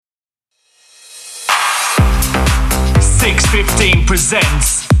615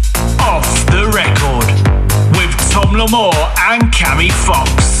 presents Off the Record with Tom Lamore and Cammy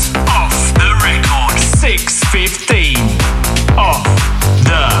Fox. Off the Record. 615 Off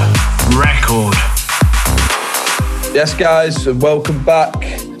the Record. Yes, guys, and welcome back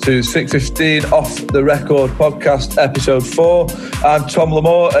to 615 Off the Record podcast, episode 4. I'm Tom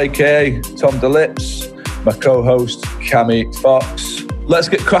Lamore, aka Tom DeLips, my co-host Cammy Fox. Let's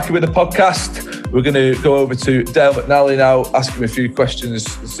get cracking with the podcast. We're going to go over to Dale McNally now, ask him a few questions,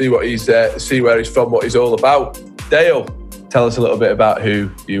 see what he's, see where he's from, what he's all about. Dale, tell us a little bit about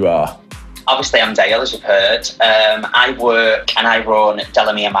who you are. Obviously, I'm Dale, as you've heard. I work and I run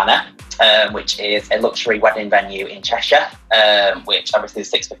Delamere Manor, which is a luxury wedding venue in Cheshire, which obviously the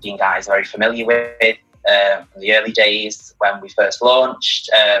 615 guys are very familiar with. From the early days when we first launched,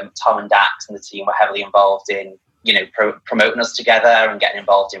 Tom and Dax and the team were heavily involved in, promoting us together and getting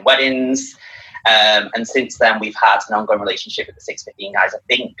involved in weddings. And since then, we've had an ongoing relationship with the 615 guys, I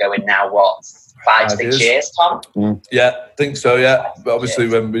think, going now, 5-6 years, Tom? Yeah, I think so, yeah. But obviously,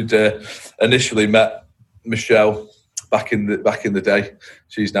 when we'd initially met Michelle back in the day,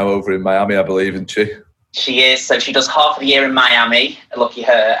 she's now over in Miami, I believe, isn't she? She is. So she does half of the year in Miami, lucky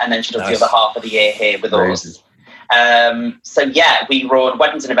her, and then she does the other half of the year here with us. We run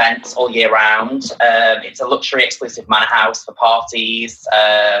weddings and events all year round. It's a luxury exclusive manor house for parties.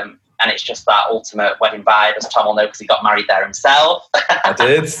 And it's just that ultimate wedding vibe, as Tom will know, because he got married there himself. I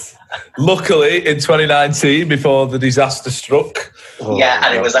did. Luckily, in 2019, before the disaster struck.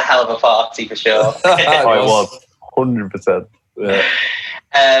 And it was a hell of a party for sure. It was 100%. Yeah.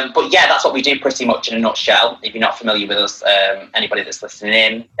 But yeah, that's what we do pretty much in a nutshell. If you're not familiar with us, anybody that's listening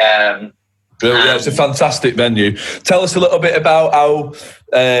in. Brilliant. It's a fantastic venue. Tell us a little bit about how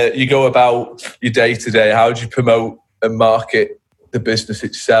you go about your day-to-day. How do you promote and market the business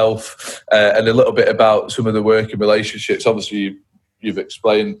itself, and a little bit about some of the working relationships? Obviously, you've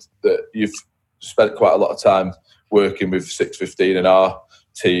explained that you've spent quite a lot of time working with 615 and our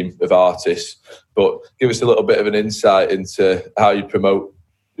team of artists, but give us a little bit of an insight into how you promote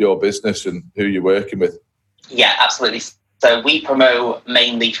your business and who you're working with. Yeah, absolutely. So we promote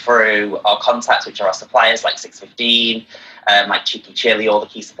mainly through our contacts, which are our suppliers like 615, like Cheeky Chili, all the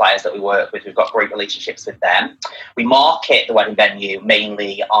key suppliers that we work with. We've got great relationships with them. We market the wedding venue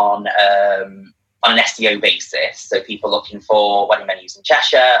mainly on an SEO basis. So people looking for wedding venues in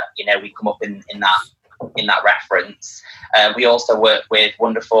Cheshire, we come up in that reference. We also work with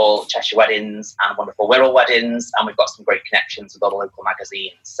wonderful Cheshire Weddings and wonderful Wirral Weddings, and we've got some great connections with all the local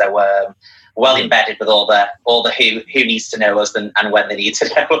magazines. So well embedded with all the who needs to know us and when they need to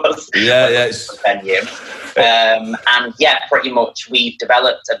know us. Venue. And pretty much we've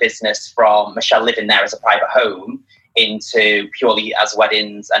developed a business from Michelle living there as a private home into purely as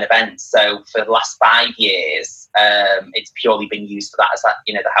weddings and events. So for the last 5 years, it's purely been used for that.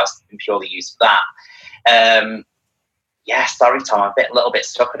 The house has been purely used for that. Sorry, Tom, I'm a little bit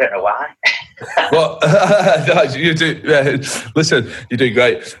stuck. I don't know why. Well, you do. Listen, you do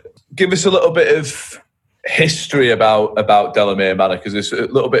great. Give us a little bit of history about Delamere Manor, because there's a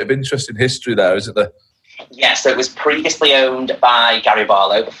little bit of interesting history there, isn't there? Yeah, so it was previously owned by Gary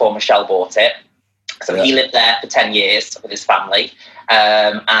Barlow before Michelle bought it. So he lived there for 10 years with his family,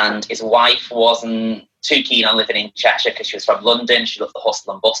 and his wife wasn't too keen on living in Cheshire because she was from London. She loved the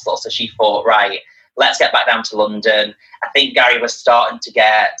hustle and bustle, so she thought, right, let's get back down to London. I think Gary was starting to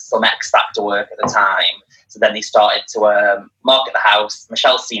get some X Factor work at the time. So then they started to market the house.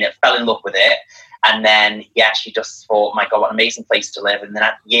 Michelle seen it, fell in love with it. And then, she just thought, my God, what an amazing place to live. And then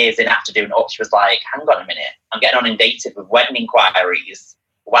years in after doing it up, she was like, hang on a minute. I'm getting inundated with wedding inquiries.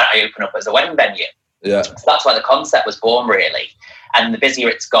 Why don't I open up as a wedding venue? Yeah. So that's why the concept was born, really. And the busier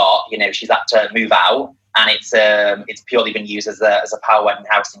it's got, she's had to move out. And it's purely been used as a power wedding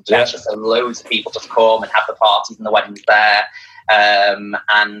house in Cheshire. So loads of people just come and have the parties and the weddings there.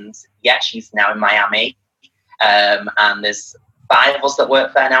 She's now in Miami. And there's 5 of us that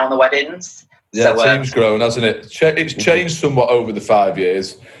work there now on the weddings. Yeah, the team's grown, hasn't it? It's changed somewhat over the 5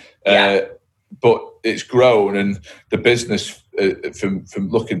 years, but it's grown, and the business, from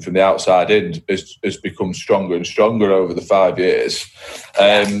looking from the outside in, has become stronger and stronger over the 5 years.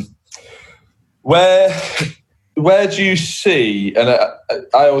 Where do you see, and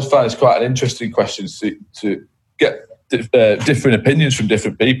I always find it's quite an interesting question to get different opinions from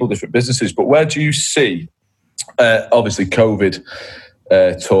different people, different businesses, but where do you see, obviously COVID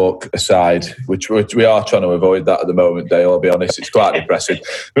talk aside, which we are trying to avoid that at the moment, Dale, I'll be honest, it's quite depressing.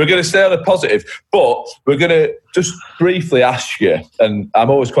 We're going to stay on a positive, but we're going to just briefly ask you, and I'm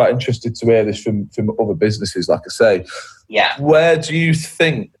always quite interested to hear this from other businesses, like I say, Yeah. where do you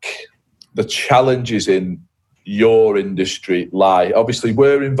think the challenges in your industry lie? Obviously,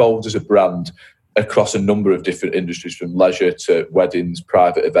 we're involved as a brand across a number of different industries, from leisure to weddings,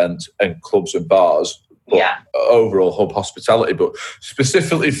 private events, and clubs and bars. Overall hub hospitality, but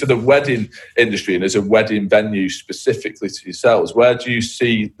specifically for the wedding industry and as a wedding venue specifically to yourselves, where do you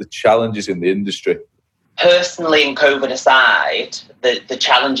see the challenges in the industry? Personally, and COVID aside, the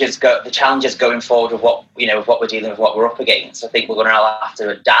challenges going forward with what we're dealing with, what we're up against. I think we're going to have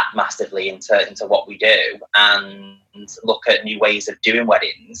to adapt massively into what we do and look at new ways of doing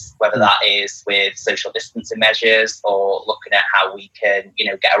weddings, whether that is with social distancing measures or looking at how we can,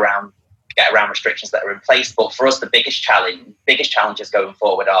 get around restrictions that are in place. But for us, the biggest challenges going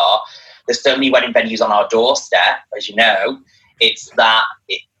forward are there's so many wedding venues on our doorstep, as you know. It's that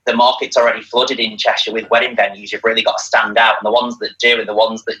the market's already flooded in Cheshire with wedding venues. You've really got to stand out, and the ones that do, and the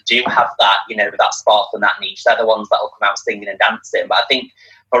ones that do have that, that spark and that niche, they're the ones that will come out singing and dancing. But I think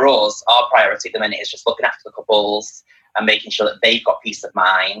for us, our priority at the minute is just looking after the couples and making sure that they've got peace of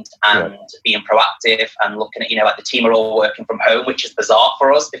mind and being proactive and looking at, like the team are all working from home, which is bizarre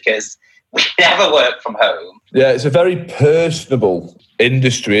for us because we never work from home. Yeah, it's a very personable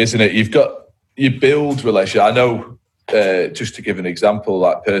industry, isn't it? You build relationships. I know, just to give an example,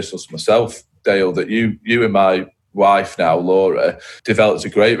 like personal to myself, Dale, that you and my wife now, Laura, developed a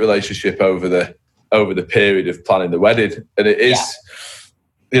great relationship over the period of planning the wedding, and it is,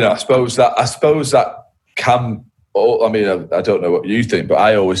 I suppose that can. I mean, I don't know what you think, but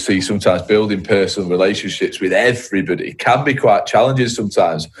I always see sometimes building personal relationships with everybody can be quite challenging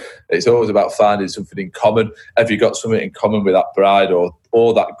sometimes. It's always about finding something in common. Have you got something in common with that bride or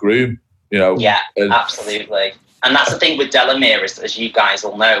that groom? Yeah, absolutely. And that's the thing with Delamere, as you guys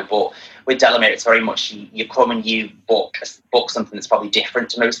all know, but with Delamere, it's very much you come and you book something that's probably different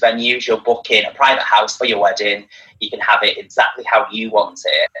to most venues. You'll book in a private house for your wedding. You can have it exactly how you want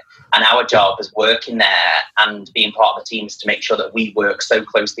it. And our job as working there and being part of the team is to make sure that we work so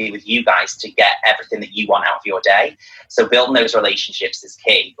closely with you guys to get everything that you want out of your day. So building those relationships is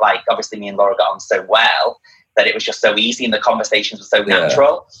key. Like, obviously, me and Laura got on so well that it was just so easy and the conversations were so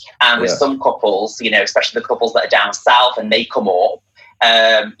natural. And with some couples, especially the couples that are down south and they come up,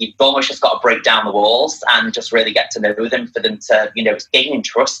 you've almost just got to break down the walls and just really get to know them for them to, it's gaining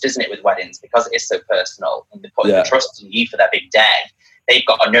trust, isn't it, with weddings, because it is so personal and they're putting the trust in you for their big day. They've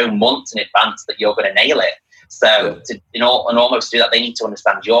got to know months in advance that you're going to nail it. So and almost do that, they need to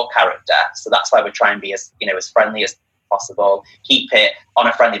understand your character. So that's why we try and be as friendly as possible, keep it on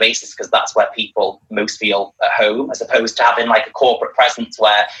a friendly basis, because that's where people most feel at home, as opposed to having like a corporate presence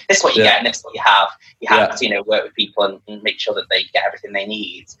where this is what you get and this is what you have. You have to work with people and make sure that they get everything they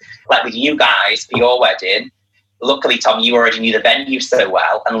need. Like with you guys for your wedding, luckily, Tom, you already knew the venue so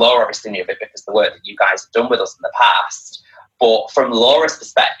well, and Laura obviously knew of it because of the work that you guys have done with us in the past. But from Laura's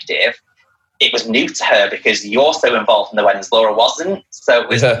perspective, it was new to her because you're so involved in the weddings, Laura wasn't. So it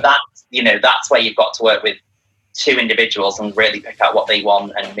was that's where you've got to work with two individuals and really pick out what they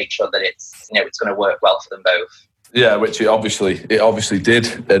want and make sure that it's it's going to work well for them both. Yeah, which it obviously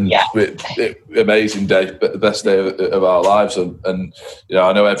did, and amazing day, the best day of our lives, and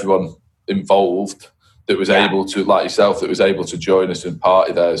I know everyone involved that was able to, like yourself, that was able to join us and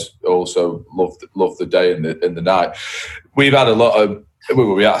party there also loved the day and the night. We've had a lot of,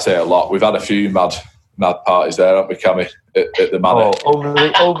 we have to say a lot. We've had a few mad parties there, haven't we, Cammy? At the Manor. Over the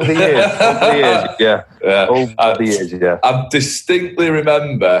years, Over the years, yeah. I distinctly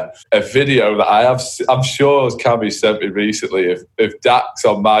remember a video that I'm sure Cammy sent me recently of Dax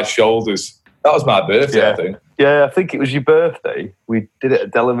on my shoulders. That was my birthday, I think. Yeah, I think it was your birthday. We did it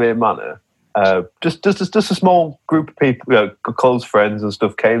at Delamere Manor. Just a small group of people, close friends and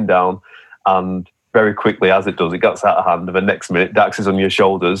stuff, came down, and very quickly, as it does, it gets out of hand, and the next minute, Dax is on your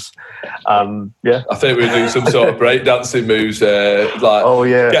shoulders. I think we were doing some sort of breakdancing moves,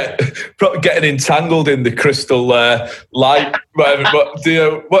 getting entangled in the crystal light. Whatever. Do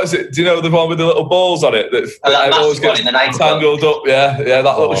you know the one with the little balls on it? That always gets tangled up. Yeah,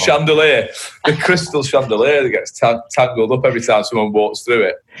 that little chandelier, the crystal chandelier that gets tangled up every time someone walks through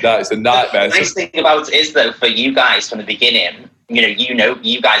it. That is a nightmare. The nice thing about it is, though, for you guys from the beginning,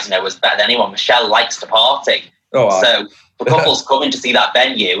 you guys know us better than anyone. Michelle likes to party. So for couples coming to see that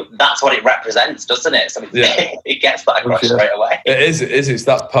venue, that's what it represents, doesn't it? So it gets that across straight away. It is. It's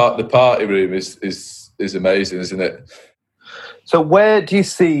that part. The party room is amazing, isn't it? So where do you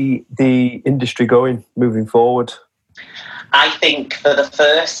see the industry going moving forward? I think for the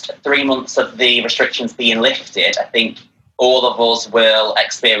first 3 months of the restrictions being lifted, I think all of us will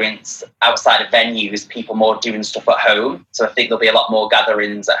experience, outside of venues, people more doing stuff at home. So I think there'll be a lot more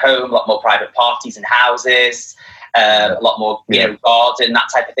gatherings at home, a lot more private parties in houses. a lot more, garden, that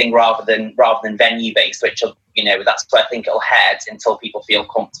type of thing, rather than venue based, which will, that's where I think it'll head until people feel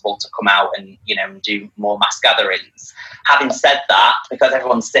comfortable to come out and, and do more mass gatherings. Having said that, because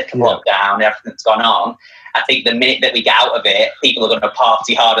everyone's sick of lockdown and everything that's gone on, I think the minute that we get out of it, people are going to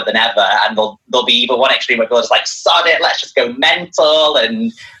party harder than ever, and there'll be either one extreme where people are just like, sod it, let's just go mental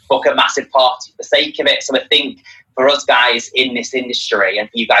and book a massive party for the sake of it. So I think for us guys in this industry, and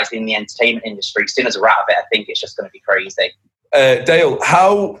for you guys in the entertainment industry, as soon as we're out of it, I think it's just going to be crazy.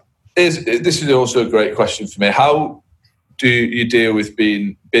 Dale, this is also a great question for me. How do you deal with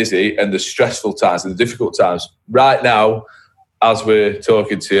being busy and the stressful times and the difficult times? Right now, as we're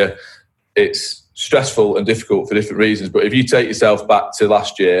talking to you, it's stressful and difficult for different reasons. But if you take yourself back to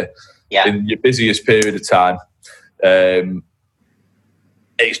last year, in your busiest period of time,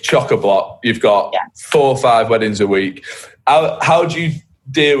 it's chock-a-block. You've got 4 or 5 weddings a week. How do you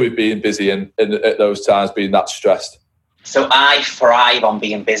deal with being busy and at those times being that stressed? So I thrive on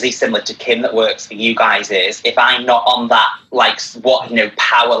being busy, similar to Kim that works for you guys is. If I'm not on that,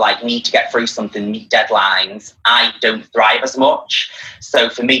 power, need to get through something, meet deadlines, I don't thrive as much. So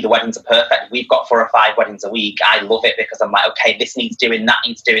for me, the weddings are perfect. We've got 4 or 5 weddings a week. I love it because I'm like, okay, this needs doing, that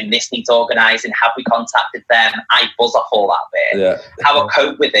needs doing, this needs organising. Have we contacted them? I buzz off all that bit. Yeah. How I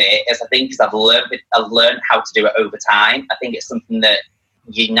cope with it is I've learned how to do it over time. I think it's something that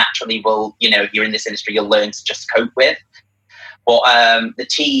you naturally will, you're in this industry, you'll learn to just cope with. But the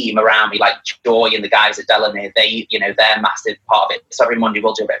team around me, like Joy and the guys at Delamere, they're a massive part of it. So every Monday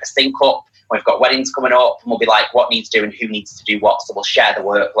we'll do a bit of a sync up. We've got weddings coming up, and we'll be like, what needs doing, who needs to do what. So we'll share the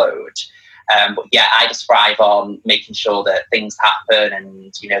workload. But yeah, I just thrive on making sure that things happen,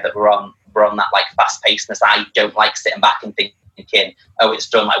 and that we're on that fast pacedness. I don't like sitting back and thinking, oh, it's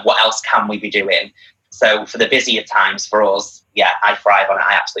done. Like, what else can we be doing? So for the busier times for us, I thrive on it.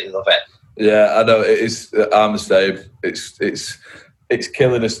 I absolutely love it. Yeah, I know it is. I'm the same. It's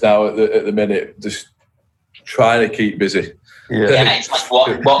killing us now at the minute. Just trying to keep busy. Yeah, it's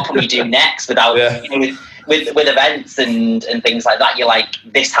like what can we do next without with events and things like that. You're like,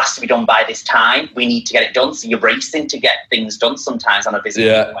 this has to be done by this time. We need to get it done. So you're racing to get things done sometimes on a busy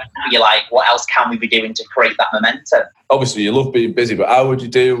week. Now you're like, what else can we be doing to create that momentum? Obviously, you love being busy, but how would you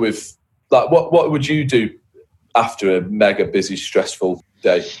deal with what would you do after a mega busy, stressful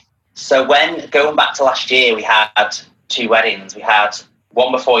day? So when going back to last year, we had 2 weddings. We had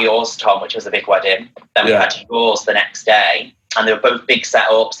one before yours, Tom, which was a big wedding. Then we had yours the next day, and they were both big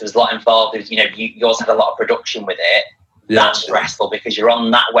setups. There was a lot involved. Yours had a lot of production with it. Yeah. That's stressful because you're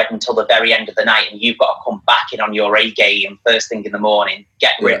on that wedding until the very end of the night, and you've got to come back in on your A game first thing in the morning.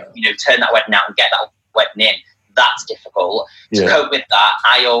 Turn that wedding out and get that wedding in. That's difficult. To cope with that,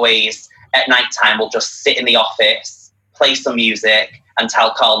 I always at night time will just sit in the office, play some music, and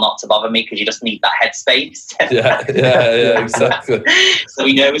tell Carl not to bother me because you just need that headspace. Yeah, exactly. So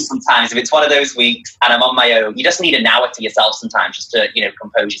we know sometimes if it's one of those weeks and I'm on my own, you just need an hour to yourself sometimes just to,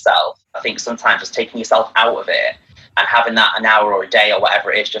 compose yourself. I think sometimes just taking yourself out of it and having that an hour or a day or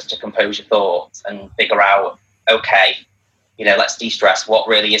whatever it is just to compose your thoughts and figure out, okay, let's de-stress what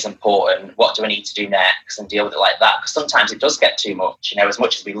really is important. What do I need to do next, and deal with it like that? Because sometimes it does get too much. As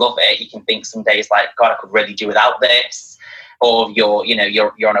much as we love it, you can think some days like, God, I could really do without this. Or you're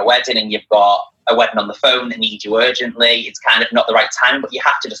on a wedding and you've got a wedding on the phone that needs you urgently. It's kind of not the right time, but you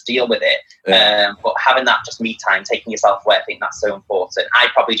have to just deal with it. Yeah. But having that just me time, taking yourself away, I think that's so important. I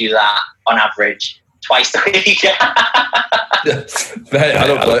probably do that on average twice a week. Mate,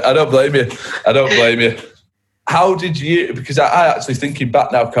 I don't blame you. How did you? Because I actually, thinking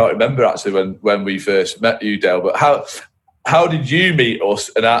back now, can't remember actually when we first met you, Dale. But how did you meet us?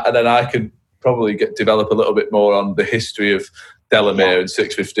 And then I can probably develop a little bit more on the history of Delamere and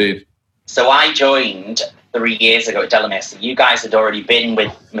 615. So I joined 3 years ago at Delamere. So you guys had already been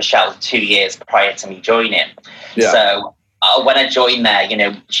with Michelle 2 years prior to me joining. Yeah. So when I joined there,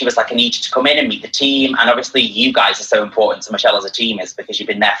 she was like, I need you to come in and meet the team. And obviously you guys are so important to Michelle as a team is because you've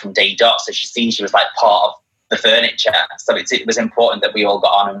been there from day dot. So she sees you as like part of the furniture. So it was important that we all got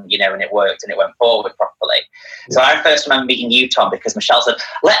on and, and it worked and it went forward properly. Yeah. So I first remember meeting you, Tom, because Michelle said,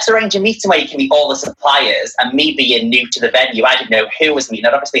 let's arrange a meeting where you can meet all the suppliers. And me being new to the venue, I didn't know who was meeting.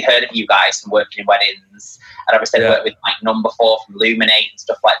 I'd obviously heard of you guys from working in weddings. I'd obviously worked with like Number 4 from Luminate and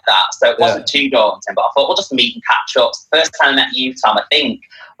stuff like that. So it wasn't too daunting, but I thought we'll just meet and catch up. So the first time I met you, Tom, I think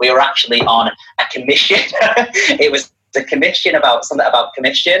we were actually on a commission. It was a commission about something about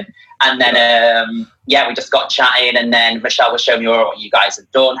commission. And then, we just got chatting, and then Michelle was showing me what you guys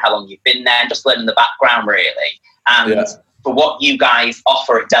have done, how long you've been there, and just learning the background, really. And for what you guys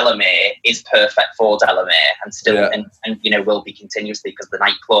offer at Delamere is perfect for Delamere, and still, and will be continuously, because the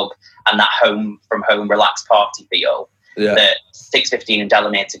nightclub and that home relaxed party feel. Yeah. That 615 and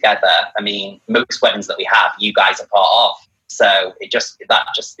Delamere together. I mean, most weddings that we have, you guys are part of. So that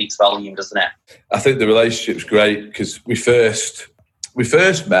just speaks volume, doesn't it? I think the relationship's great, because we first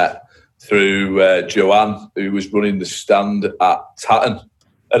met through Joanne, who was running the stand at Tatton,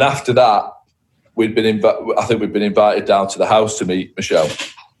 and after that, we'd been invited down to the house to meet Michelle.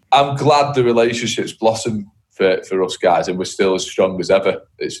 I'm glad the relationship's blossomed for us guys, and we're still as strong as ever.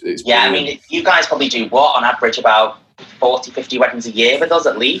 It's brilliant. I mean, you guys probably do what on average about 40, 50 weddings a year with us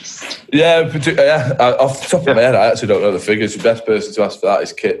at least? Yeah, off the top of my head, I actually don't know the figures. The best person to ask for that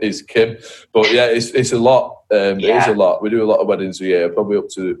is Kim. But yeah, it's a lot. It is a lot. We do a lot of weddings a year, probably up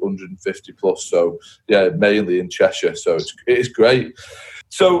to 150 plus. So yeah, mainly in Cheshire. So it is great.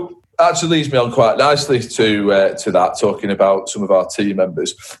 So actually leads me on quite nicely to that, talking about some of our team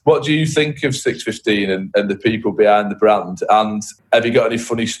members. What do you think of 615 and the people behind the brand? And have you got any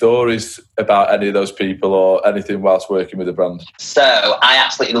funny stories about any of those people or anything whilst working with the brand? So I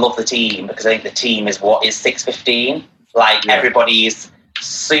absolutely love the team, because I think the team is what is 615. Like, everybody's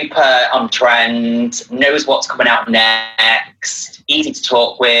super on trend, knows what's coming out next, easy to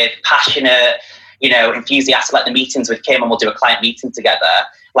talk with, passionate, enthusiastic. Like the meetings with Kim, and we'll do a client meeting together.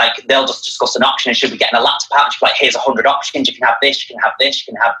 Like, they'll just discuss an option, and should we get in a laptop out? She'll be like, here's 100 options. You can have this, you can have this,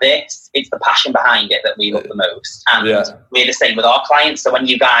 you can have this. It's the passion behind it that we love the most. And we're the same with our clients. So when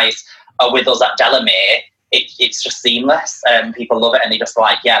you guys are with us at Delamere, it's just seamless. People love it, and they just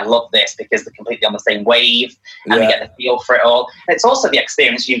like, love this, because they're completely on the same wave, and they get the feel for it all. And it's also the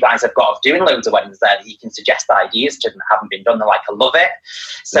experience you guys have got of doing loads of weddings there, that you can suggest ideas to them that haven't been done. They're like, I love it.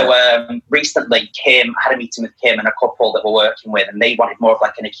 So recently, I had a meeting with Kim and a couple that we're working with, and they wanted more of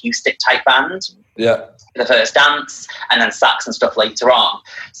like an acoustic type band. Yeah. The first dance, and then sax and stuff later on.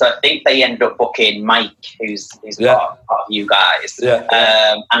 So I think they ended up booking Mike, who's part of you guys.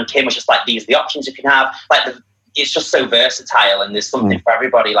 And Kim was just like, these are the options you can have. Like, it's just so versatile, and there's something for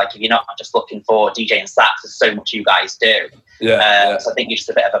everybody. Like, if you're not just looking for DJ and sax, there's so much you guys do. So I think you're just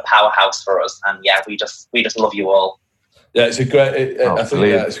a bit of a powerhouse for us, and we just love you all. Yeah, it's a great. I think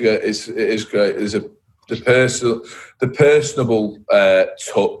it is great. There's the personable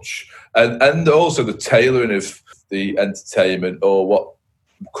touch, and also the tailoring of the entertainment, or what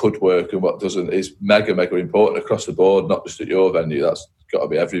could work and what doesn't, is mega important across the board, not just at your venue. That's got to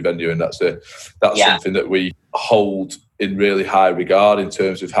be every venue, and that's something that we hold in really high regard in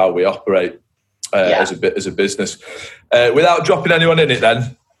terms of how we operate as a business. Without dropping anyone in it,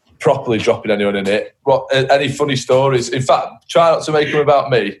 then properly dropping anyone in it, what any funny stories? In fact, try not to make them about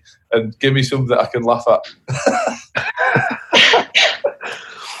me, and give me something that I can laugh at.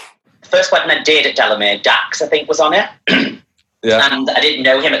 First wedding I did at Delamere, Dax, I think, was on it. And I didn't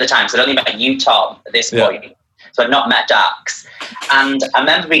know him at the time, so I'd only met you, Tom, at this point. So I'd not met Dax. And I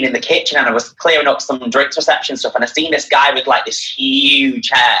remember being in the kitchen, and I was clearing up some drinks reception stuff, and I seen this guy with like this huge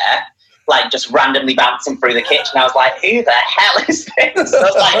hair, like just randomly bouncing through the kitchen. I was like, who the hell is this? I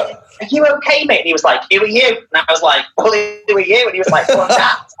was like, are you okay, mate? And he was like, who are you? And I was like, well, who are you? And he was like, well,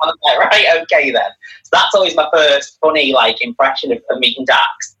 Dax. I was like, right, okay then. So that's always my first funny impression of meeting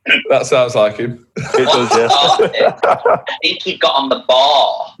Dax. That sounds like him. It does, yeah. I think he got on the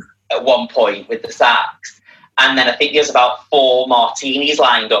bar at one point with the sax. And then I think there was about 4 martinis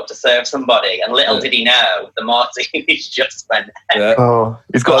lined up to serve somebody. And little did he know, the martinis just went... Oh,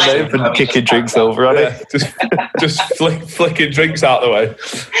 he's got a name for kicking drinks over, hasn't he? Just flicking drinks out the way.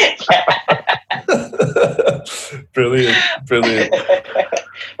 Brilliant.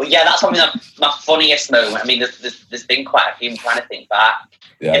 Well, that's probably my funniest moment. I mean, there's been quite a few. I'm trying to think back.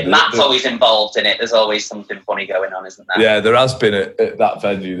 If Matt's always involved in it, there's always something funny going on, isn't there? Yeah, there has been at that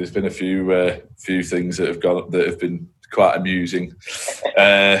venue. There's been a few things that have been quite amusing.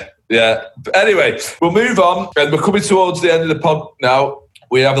 But anyway, we'll move on, and we're coming towards the end of the pod now.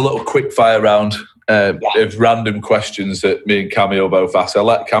 We have a little quick fire round of random questions that me and Cammy will both ask. I'll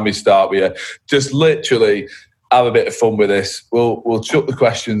let Cammy start with you. Just literally have a bit of fun with this. We'll chuck the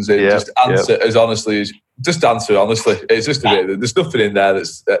questions in. Just answer as honestly as. Just answer honestly. It's just a bit. There's nothing in there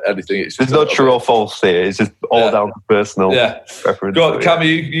that's anything. It's just there's no true or false here. It's just all down to personal preference. Go on,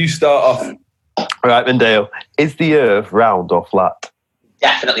 Cammy, you start off. Right, then, Dale. Is the Earth round or flat?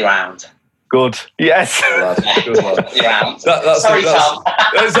 Definitely round. Good. Yes. Good lad. Round. Sorry, Tom.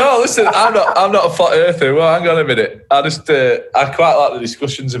 Listen, I'm not a flat earther. Well, hang on a minute. I quite like the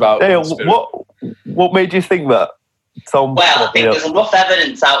discussions about. Dale, what made you think that? Well, I think there's enough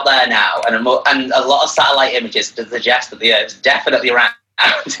evidence out there now, and a lot of satellite images to suggest that the Earth's definitely round,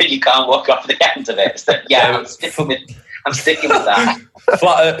 and you can't walk off the end of it. So, I'm sticking with that.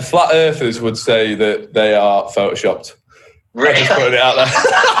 Flat earthers would say that they are photoshopped. Really? Just putting it out there.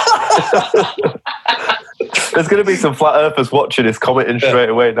 There's going to be some flat earthers watching this, commenting straight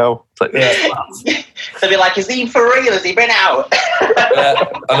away now. It's like, They'll be like, is he for real? Has he been out? Yeah,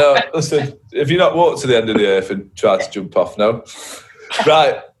 I know. Listen, have you not walked to the end of the earth and tried to jump off? No.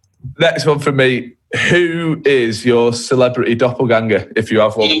 Right. Next one from me. Who is your celebrity doppelganger, if you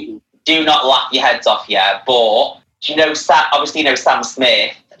have one? Do not laugh your heads off, yeah. But do you know Sam? Obviously, you know Sam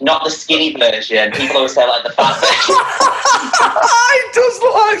Smith. Not the skinny version. People always say like the fat version. He does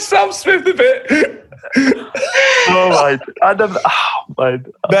look like Sam Smith a bit. I never. Mate,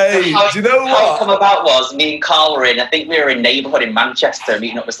 do you know How it what? come about was me and Carl were in. I think we were in neighbourhood in Manchester,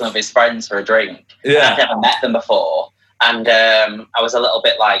 meeting up with some of his friends for a drink. Yeah. And I'd never met them before, and I was a little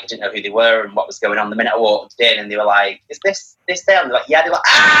bit like, I didn't know who they were and what was going on. The minute I walked in, and they were like, "Is this Dale?" And they're like, "Yeah." They're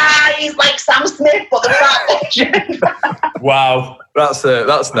like, he's like Sam Smith, but the fat version. Wow, that's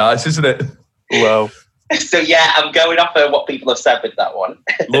nice, isn't it? Wow. So yeah, I'm going off of what people have said with that one.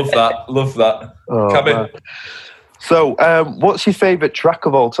 Love that. Oh, Come in. man. So, what's your favourite track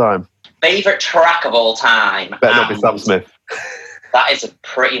of all time? Favourite track of all time? Better not be Sam Smith. That is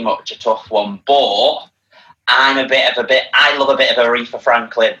pretty much a tough one, but I love a bit of Aretha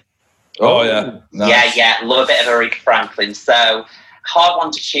Franklin. Oh yeah, nice. Yeah, love a bit of Aretha Franklin. So hard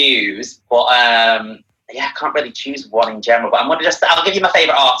one to choose, but I can't really choose one in general. But I'll give you my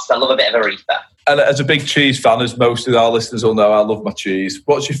favourite artist. I love a bit of Aretha. And as a big cheese fan, as most of our listeners will know, I love my cheese.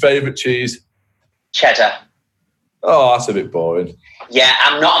 What's your favourite cheese? Cheddar. Oh, that's a bit boring. Yeah,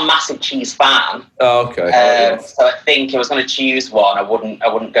 I'm not a massive cheese fan. Oh, okay. So I think if I was going to choose one, I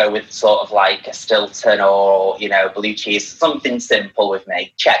wouldn't go with sort of like a Stilton or blue cheese. Something simple with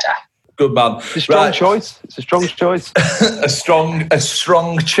me. Cheddar. Good man. It's a strong choice. It's a strong choice. a strong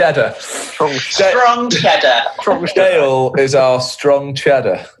cheddar. Strong cheddar. Dale is our strong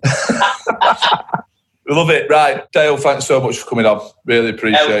cheddar. We love it. Right, Dale, thanks so much for coming on. Really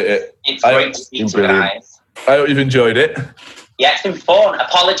appreciate it. It's great to speak to you guys. I hope you've enjoyed it. Yeah, it's been fun.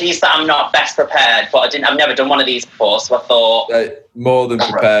 Apologies that I'm not best prepared, but I've never done one of these before, so I thought... more than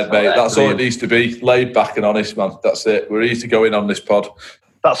prepared, mate. That's all it needs to be. Laid back and honest, man. That's it. We're easy to go in on this pod.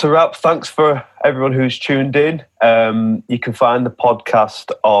 That's a wrap. Thanks for everyone who's tuned in. You can find the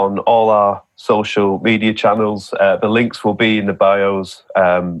podcast on all our social media channels. The links will be in the bios.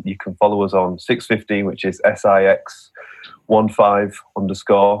 You can follow us on 615, which is SIX15_.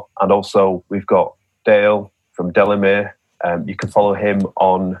 And also we've got Dale from Delamere. You can follow him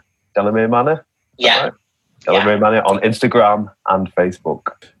on Delamere Manor. Yeah. Right? Delamere Manor on Instagram and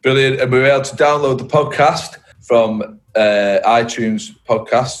Facebook. Brilliant. And we're able to download the podcast from iTunes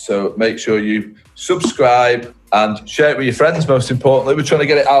podcast, so make sure you subscribe and share it with your friends. Most importantly, we're trying to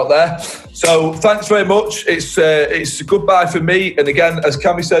get it out there. So thanks very much. It's a goodbye for me, and again, as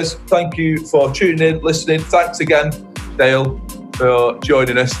Cammy says, thank you for tuning in, listening. Thanks again, Dale, for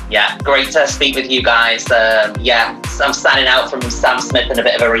joining us. Yeah, great to speak with you guys. I'm standing out from Sam Smith and a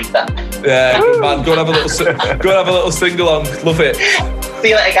bit of Aretha. Yeah, good man. Go and have a little sing along. Love it. See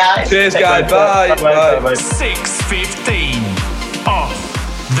you later, guys. Cheers, guys. Bye. Bye. 6:15 off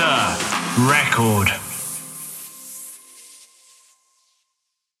the record.